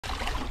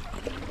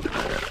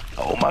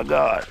Oh my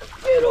God.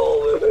 Get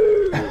over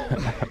here.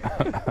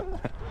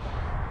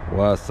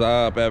 What's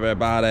up,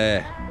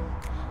 everybody?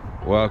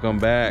 Welcome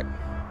back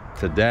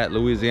to that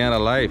Louisiana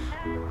life.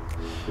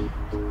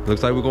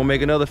 Looks like we're gonna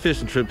make another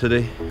fishing trip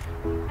today.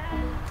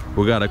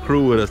 We got a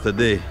crew with us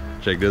today.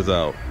 Check this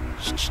out.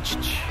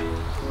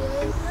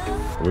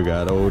 We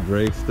got old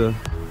Drakester.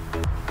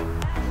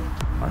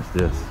 Watch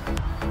this.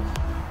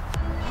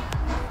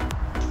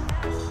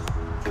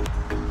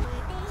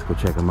 Let's go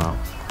check him out.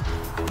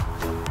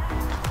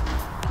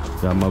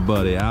 Got my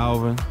buddy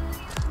Alvin.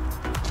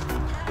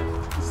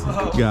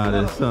 Got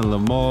his son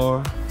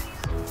Lamar.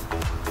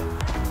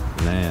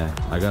 Man,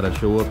 I gotta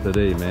show up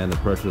today, man. The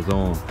pressure's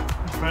on.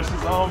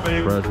 Pressure's on,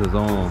 baby. Pressure's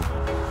on.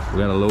 We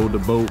gotta load the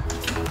boat.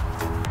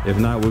 If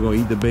not, we're gonna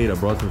eat the bait. I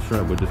brought some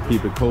shrimp, but just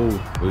keep it cold.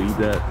 We'll eat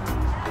that.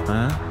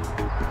 Huh?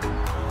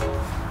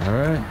 All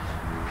right.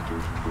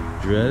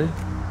 You ready?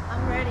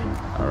 I'm ready.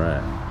 All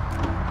right.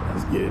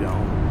 Let's get it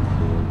on.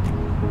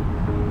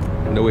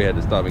 I know we had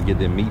to stop and get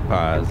them meat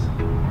pies.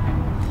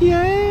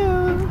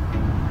 Yeah.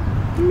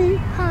 Meat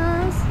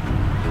pies.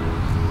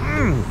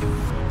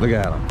 Look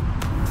at them.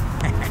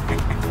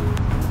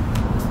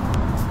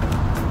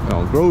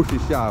 On grocery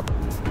shopping.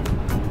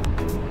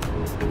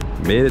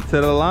 Made it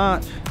to the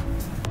launch.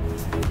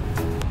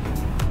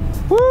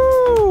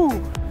 Woo!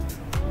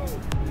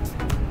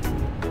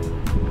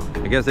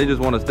 I guess they just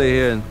want to stay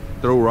here and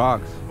throw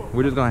rocks.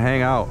 We're just gonna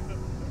hang out.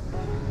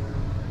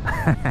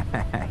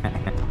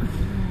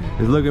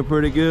 It's looking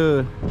pretty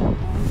good.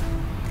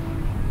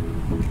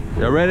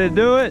 Y'all ready to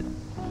do it?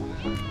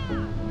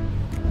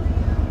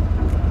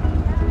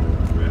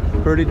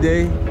 Pretty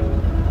day.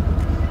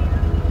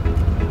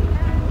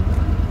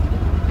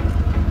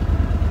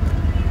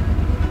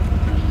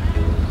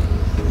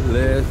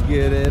 Let's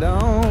get it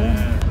on.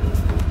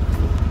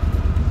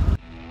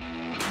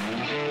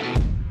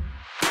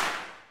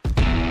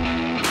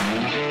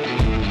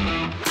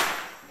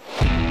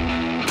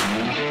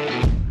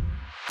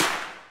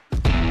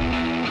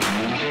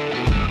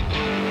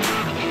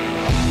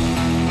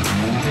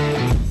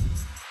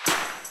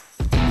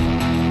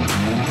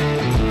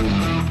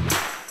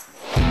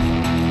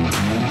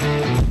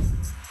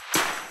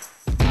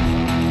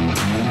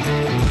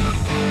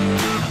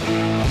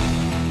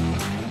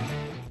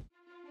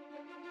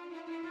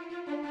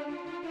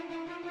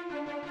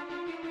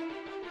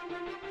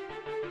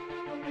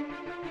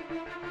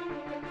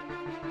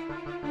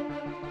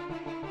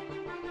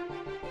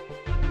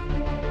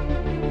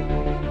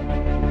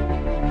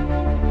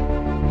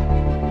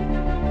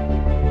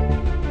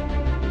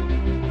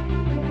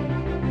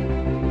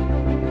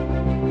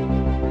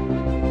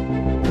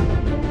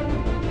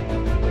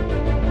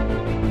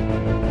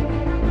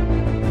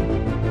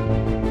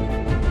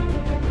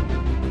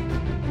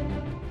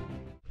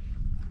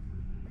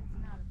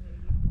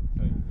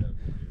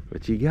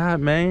 What you got,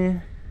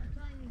 man?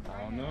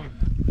 I don't know.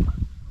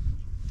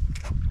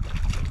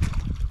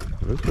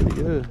 Looks pretty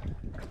good.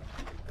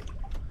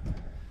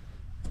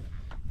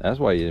 That's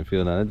why you didn't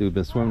feel nothing. That dude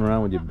been swimming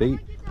around with your bait.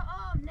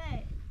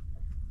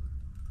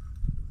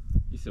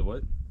 You said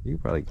what? You can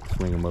probably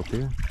swing him up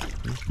here.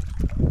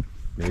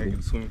 Maybe. I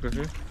can swim up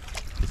here?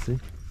 Let's see.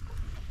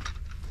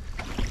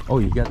 Oh,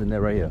 you got the net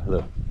right here.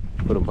 Look.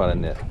 Put him by the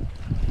net.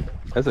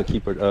 That's a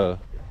keeper.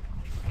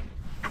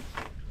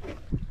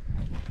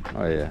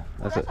 Oh yeah,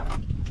 that's a.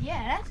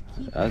 Yeah, that's a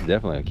keeper. That's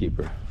definitely a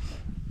keeper.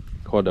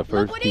 Caught the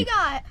first. Look what he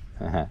got.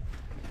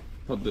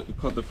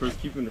 Caught the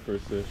first keeper in the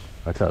first fish.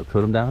 Watch out!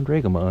 Put him down,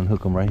 Drake. I'm gonna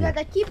unhook him right You here.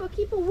 got the keeper,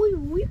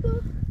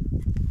 weeper.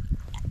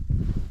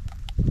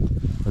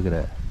 Look at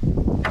that.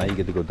 Now you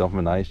get to go dump him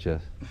in the ice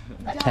chest.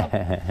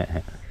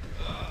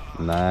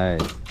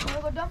 Nice. You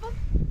wanna go dump him?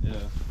 Yeah.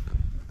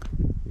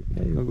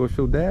 Yeah, you gonna go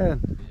show Dad?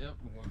 Yep.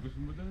 I'm gonna go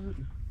with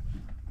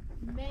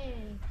Dad.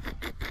 Man.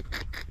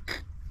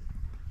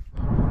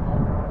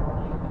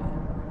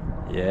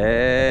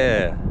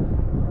 Yeah.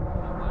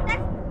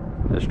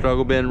 The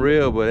struggle been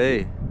real, but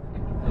hey,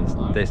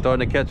 they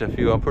starting to catch a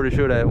few. I'm pretty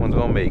sure that one's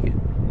gonna make it.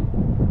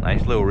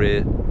 Nice little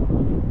red.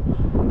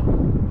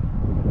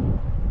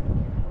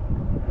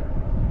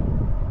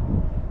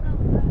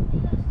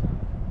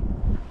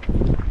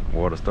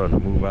 Water starting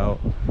to move out.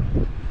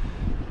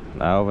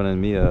 Now Alvin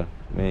and me,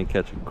 we ain't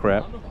catching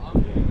crap.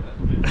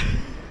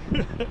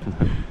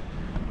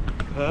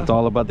 It's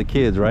all about the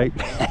kids, right?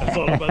 It's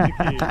all about the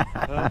kids.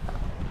 Huh?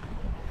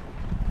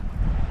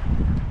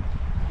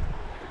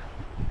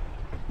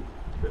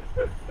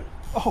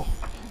 Oh.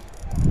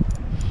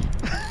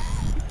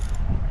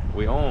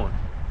 We on.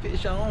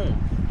 Fish on.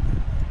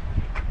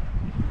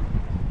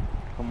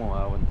 Come on,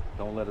 Alvin.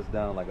 Don't let us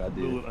down like I did.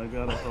 Dude, I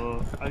got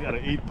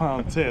an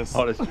 8-pound test.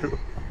 Oh, that's true.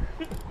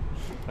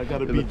 I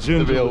gotta be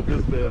ginger with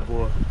this bad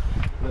boy.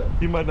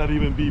 He might not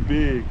even be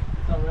big.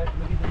 It's all right.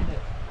 Look at the net.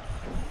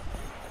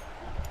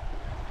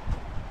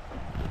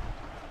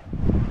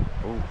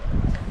 Oh,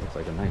 looks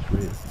like a nice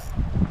red.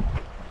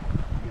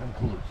 Get him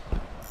close.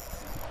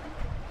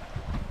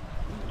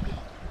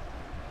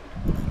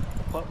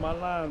 Pop my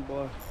line,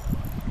 boy.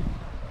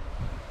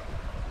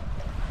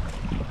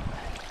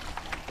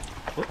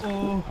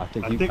 Uh-oh. I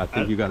think you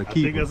got to keep. I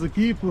think that's a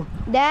keeper.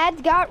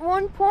 Dad's got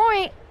 1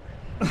 point.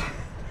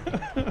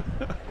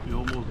 You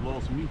almost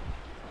lost me.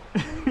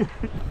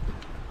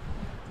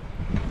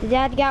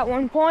 Dad got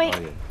 1 point. Oh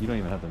yeah, you don't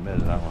even have to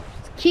measure that one.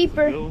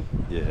 Keeper.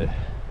 Yeah.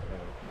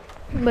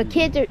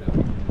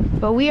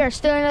 But we are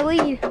still in the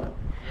lead.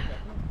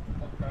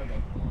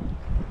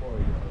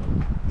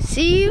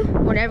 See you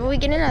whenever we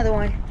get another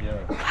one.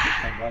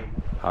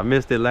 I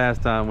missed it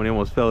last time when he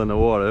almost fell in the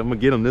water. I'm gonna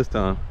get him this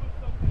time.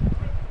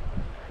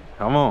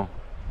 Come on.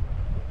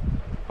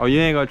 Oh, you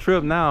ain't gonna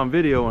trip now. I'm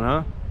videoing,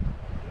 huh?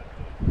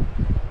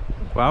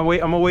 Well, I'm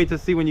gonna wait to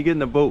see when you get in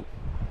the boat.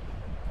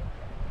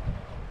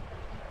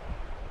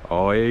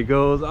 Oh, here he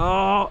goes.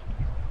 Oh,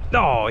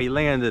 oh, he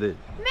landed it.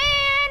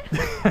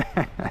 Man!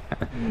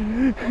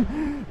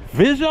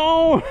 Fish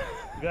on!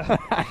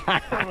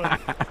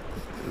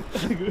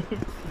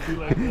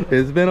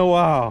 It's been a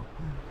while.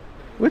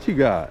 What you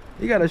got?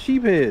 You got a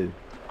sheephead.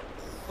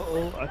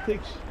 Uh-oh, I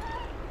take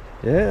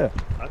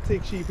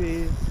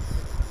sheephead.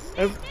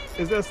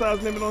 Is that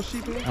size limit on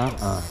sheephead?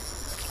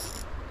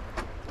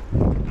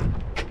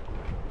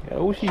 Yeah,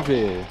 old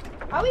sheephead.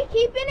 Are we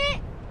keeping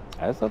it?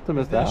 That's up to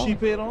Mr. That Al.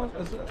 sheephead on?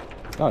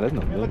 Oh, that's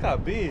no Man, good. look how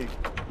big.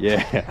 Yeah.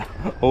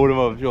 Hold him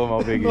up, show him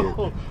how big he is.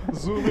 No,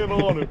 zoom in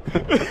on him.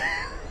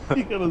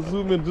 He gotta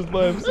zoom in just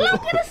by himself.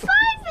 Look at the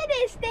size of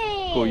this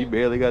thing. Cool, you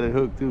barely got it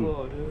hooked too.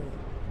 Oh, yeah.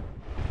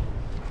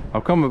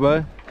 I'm coming,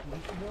 bud.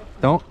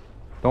 Don't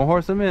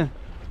horse him in.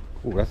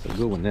 Oh, that's a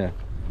good one there.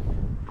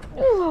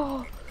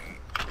 Oh.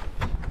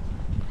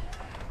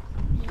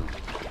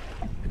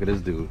 Look at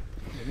this dude.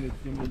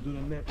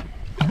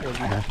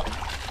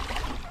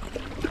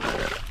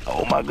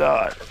 Oh my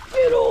God.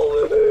 Get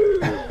over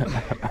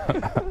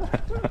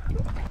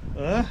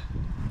here.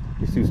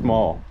 He's too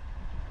small.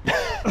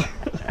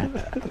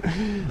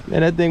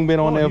 Man, that thing been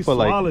on there for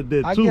like,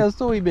 I guess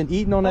so. He been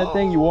eating on that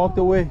thing. You walked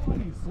away. He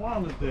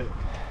swallowed that.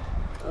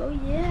 Oh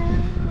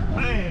yeah.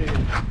 Man.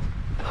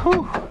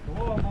 Whew. Come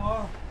on,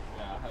 boy.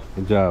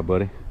 Good job,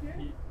 buddy.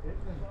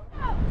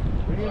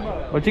 Bring him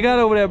up. What you got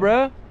over there,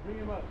 bruh? Bring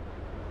him up.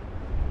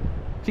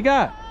 What you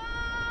got?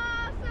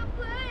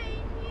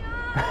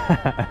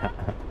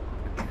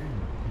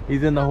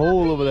 He's in the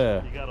hole over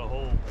there. You got a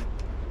hole.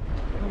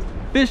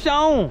 Fish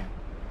on.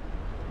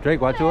 Drake,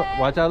 watch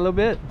out a little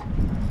bit.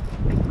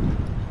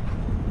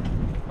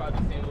 Probably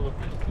seen little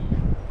fish too.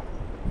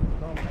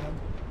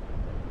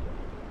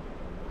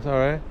 It's all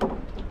right.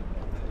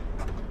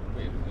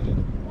 Wait a minute.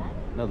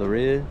 Another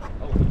red.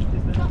 Oh,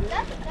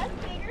 That's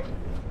bigger.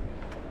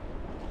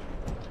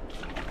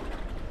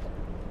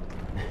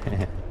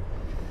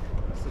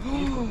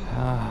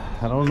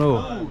 I don't know.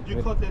 Oh,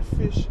 you caught that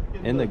fish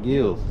In the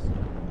gills.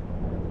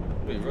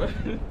 wait, bro.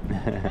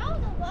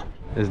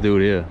 This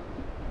dude here.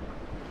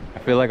 I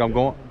feel like I'm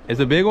going. It's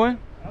a big one?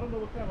 I don't know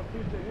what kind of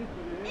fish that is,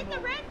 but it It's a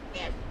red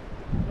fish.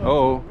 Uh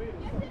oh.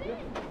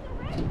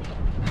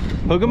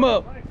 Hook him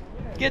up.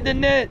 Get the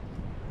net.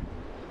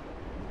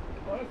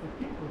 Oh, that's a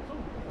keeper too.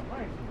 That's a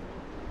nice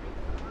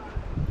one.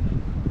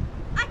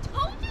 I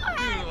told you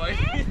I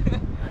had it.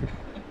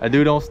 That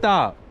dude don't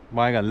stop.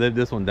 Well, I gotta live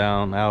this one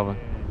down, Alvin.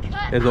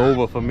 It's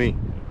over for me.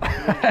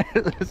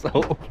 It's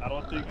over. I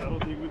don't think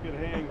we can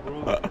hang,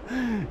 bro.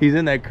 He's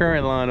in that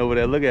current line over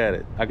there. Look at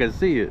it. I can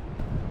see it.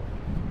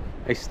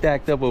 They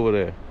stacked up over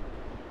there.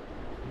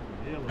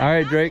 All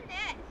right, Drake.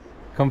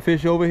 Come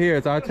fish over here.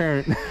 It's our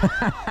turn.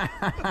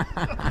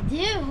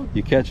 Dude.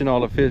 You're catching all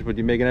the fish, but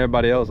you're making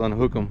everybody else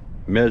unhook them,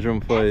 measure them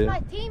for you.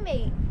 That's my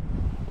teammate.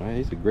 Man,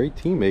 he's a great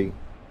teammate.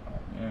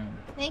 Yeah.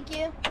 Thank you.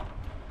 You're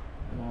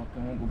welcome.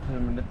 I'm gonna put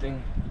him in the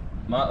thing.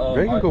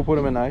 Drake can go put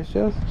him in the ice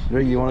chest.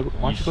 Drake, you wanna go?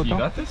 Why don't you go You dump?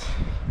 got this?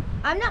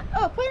 I'm not.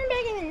 Oh, put him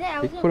back in the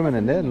net. You can put him in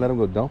the net and let him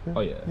go dump it.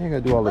 Oh yeah. You ain't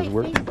gotta do all this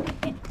work.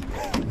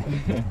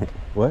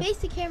 What? Face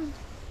the camera.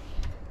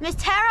 Miss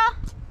Tara,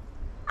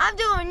 I'm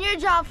doing your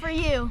job for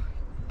you.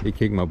 He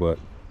kicked my butt.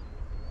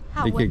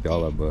 I He whipped kicked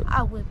all it. our butt.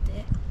 I whipped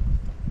it.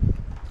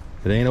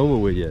 It ain't over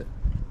with yet.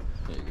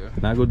 There you go.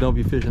 Now go dump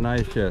your fish in the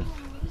ice chest.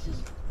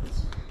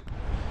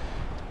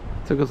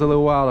 Took us a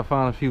little while to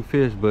find a few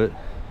fish, but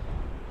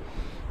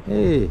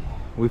hey,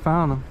 we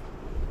found them.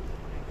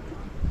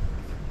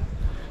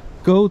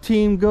 Go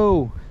team,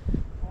 go.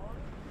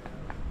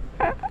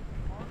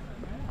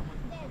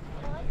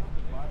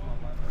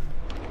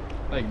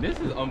 Like this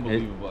is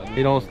unbelievable.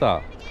 He don't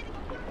stop.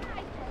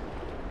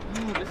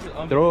 This is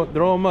unbelievable.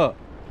 Throw him up.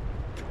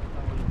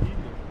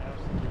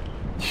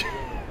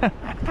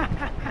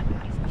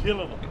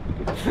 Killing him.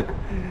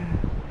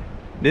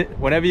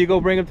 Whenever you go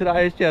bring him to the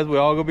ice chest, we're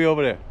all gonna be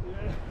over there.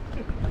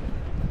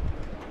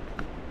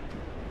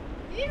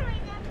 You don't even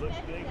have to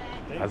measure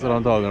that. That's what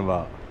I'm talking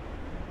about.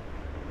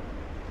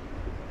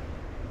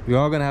 We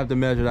all gonna have to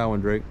measure that one,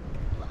 Drake.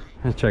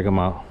 Let's check him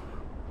out.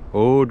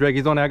 Oh, Drake,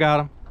 he's on there. I got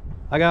him.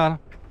 I got him.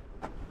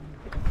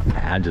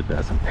 I just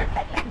messed him.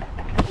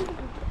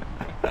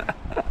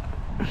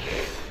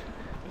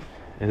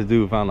 This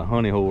dude found a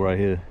honey hole right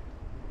here.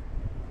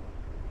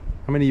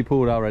 How many you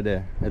pulled out right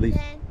there? At least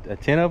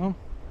 10 of them?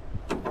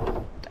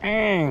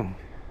 Dang.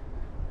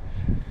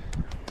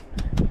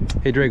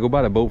 Hey Dre, go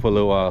by the boat for a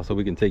little while so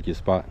we can take your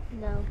spot.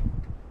 No.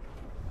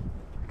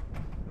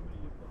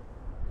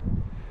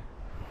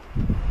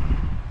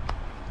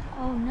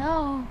 Oh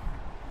no.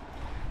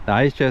 The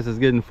ice chest is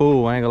getting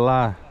full, I ain't gonna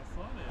lie.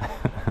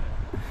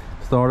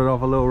 Started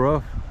off a little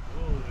rough.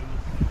 Oh,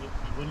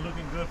 it wasn't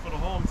looking good for the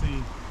home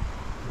team.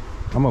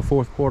 I'm a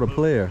fourth quarter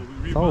player.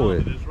 But we It's always.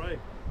 rebounded, that's right.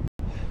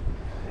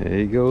 There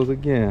he goes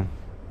again.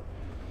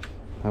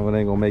 That one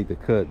ain't gonna make the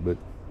cut, but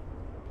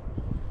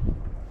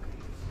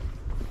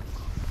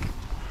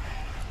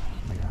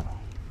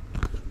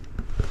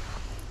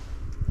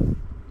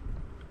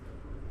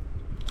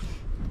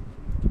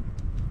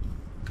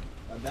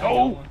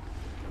Oh!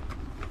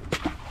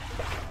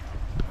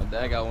 My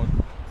dad got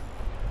one.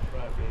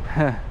 Right,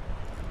 baby.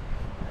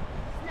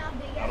 It's not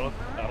big I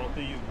don't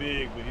think he's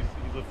big, but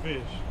he's a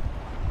fish.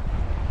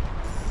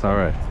 it's all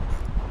right.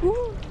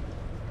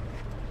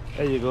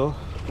 There you go.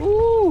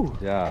 Ooh,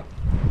 yeah.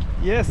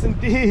 Yes,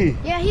 indeed.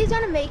 Yeah, he's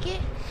gonna make it.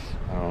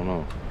 I don't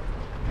know.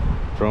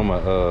 Throw him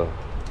a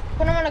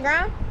Put him on the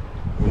ground.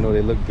 you know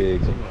they look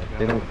big.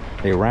 They don't.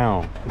 They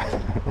round.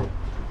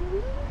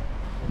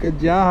 Good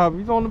job.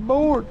 He's on the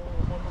board.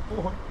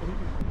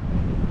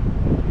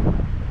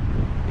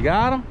 You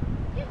got him?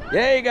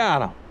 Yeah, you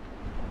got him.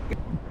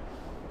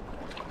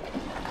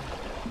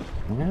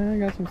 Yeah, I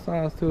got some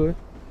size to it.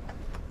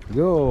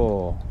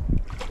 Go.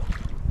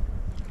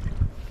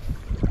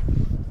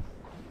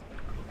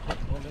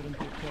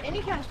 And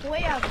he cast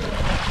way out there.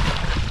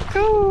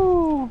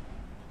 Cool.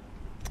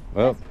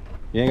 Well,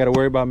 you ain't got to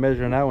worry about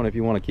measuring that one if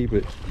you want to keep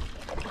it.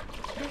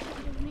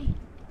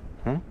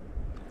 Huh?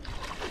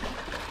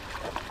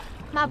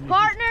 My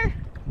partner.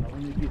 Now,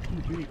 when you get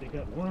too big, they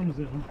got worms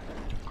in them.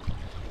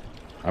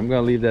 I'm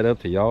going to leave that up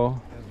to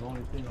y'all. That's the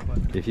only thing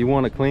about If you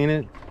want to clean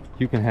it,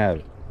 you can have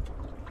it.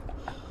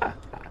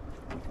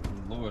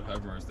 Lord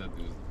have mercy, that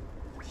dude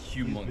is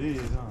humongous.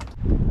 big, huh?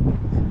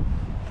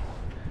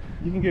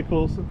 You can get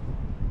closer.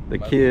 The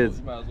kids,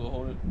 You might as well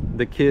hold it.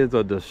 the kids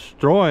are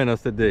destroying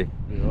us today.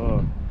 They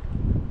are.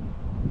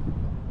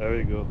 There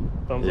we go.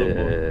 Thumbs up, boy.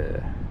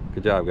 Yeah.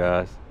 Good job,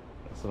 guys.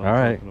 That's what All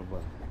right. talking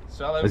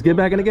about. Let's get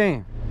back in the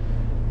game.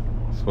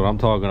 That's what I'm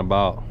talking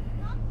about.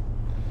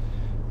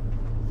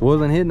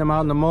 Wasn't hitting them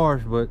out in the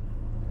marsh, but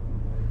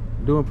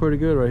doing pretty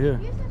good right here.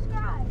 You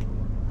subscribe.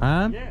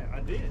 Huh? Yeah, I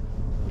did.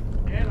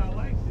 And I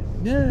liked it.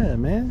 Yeah,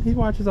 man. He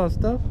watches our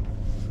stuff.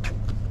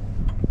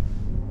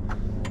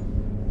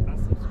 I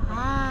subscribed.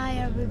 Hi,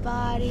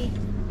 everybody.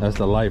 That's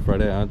the life right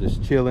there. I'm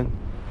just chilling.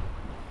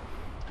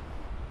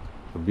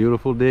 A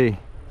beautiful day.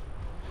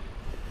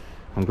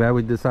 I'm glad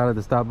we decided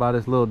to stop by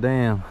this little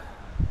dam.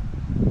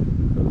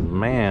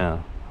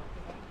 Man,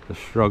 the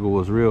struggle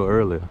was real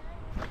earlier.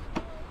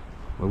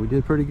 But we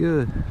did pretty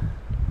good.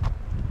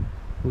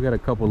 We got a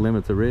couple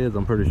limits of reds,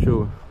 I'm pretty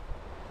sure.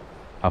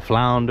 A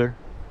flounder.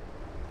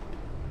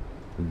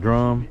 A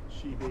drum.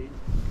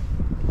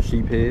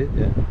 Sheephead,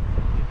 yeah.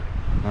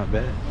 Not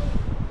bad.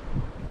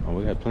 Oh,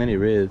 we got plenty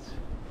of reds.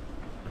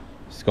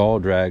 Skull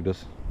dragged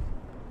us.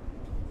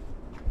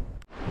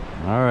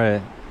 All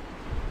right.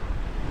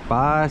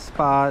 Bye,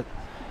 Spot.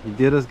 You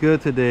did us good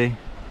today.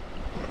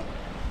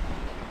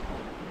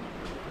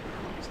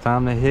 It's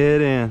time to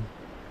head in.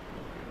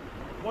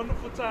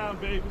 Wonderful time,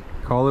 baby.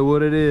 Call it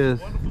what it is.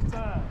 Wonderful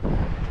time.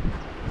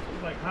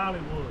 It's like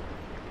Hollywood.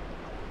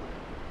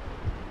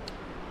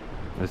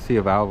 Let's see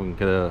if Alvin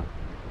could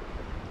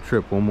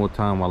trip one more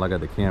time while I got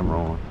the camera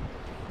on.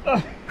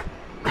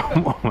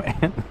 Come on,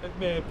 man. That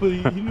man,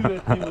 please, he knew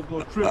that thing was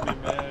gonna trip me,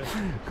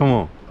 man. Come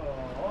on.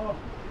 Oh.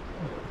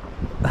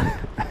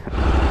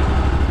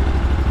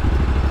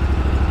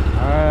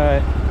 All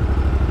right.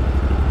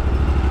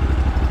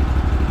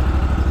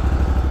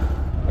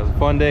 It was a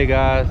fun day,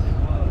 guys.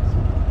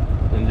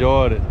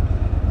 Enjoyed it.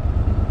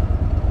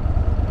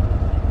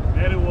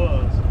 And it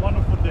was a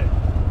wonderful day.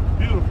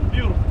 Beautiful,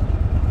 beautiful.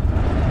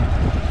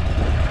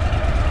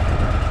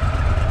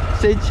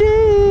 Say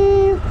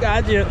cheese.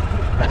 Gotcha.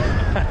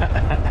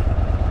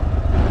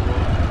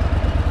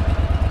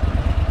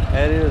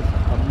 That is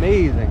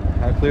amazing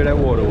how clear that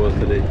water was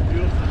today.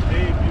 Beautiful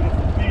day,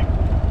 beautiful people.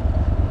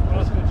 What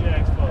else could you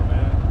ask for,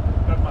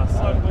 man? Got my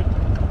son with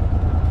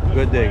me.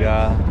 Good day,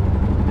 guys.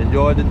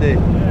 Enjoy the day.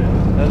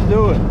 Yeah. Let's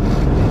do it.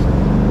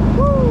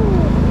 Woo!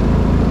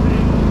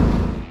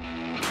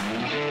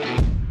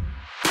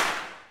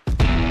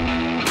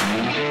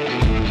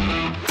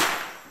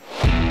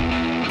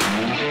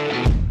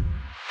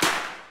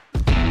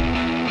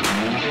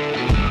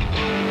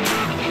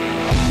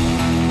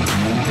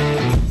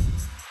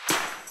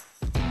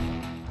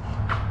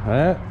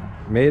 Alright,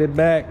 made it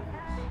back.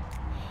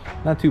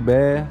 Not too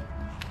bad.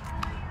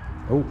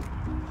 Oh,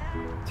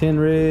 10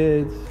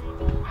 reds,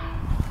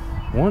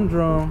 1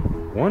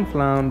 drum, 1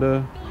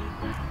 flounder,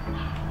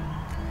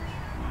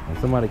 and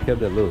somebody kept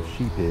that little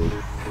sheephead.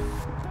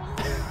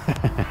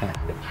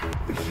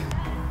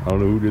 I don't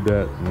know who did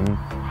that.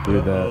 Who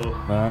did that?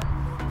 Huh?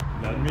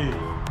 Not me.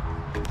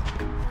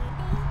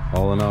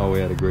 All in all, we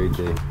had a great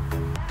day.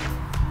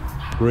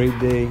 Great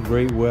day,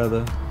 great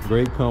weather,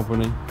 great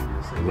company.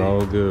 It was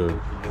all good.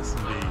 Yes,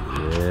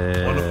 indeed.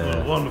 Yeah.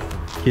 Wonderful,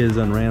 Wonderful. Kids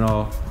done ran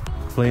off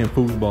playing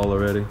football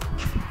already.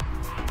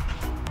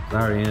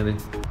 Sorry, Andy.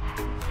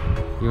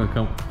 You wanna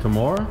come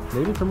tomorrow?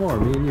 Maybe tomorrow,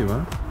 me and you,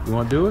 huh? You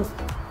wanna do it?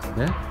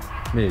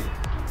 Yeah? Maybe.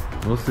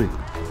 We'll see.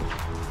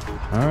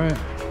 All right.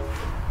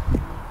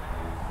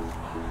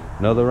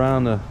 Another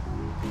round of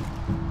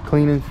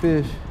cleaning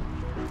fish.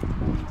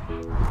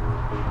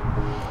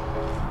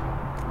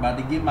 About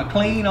to get my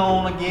clean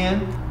on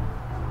again.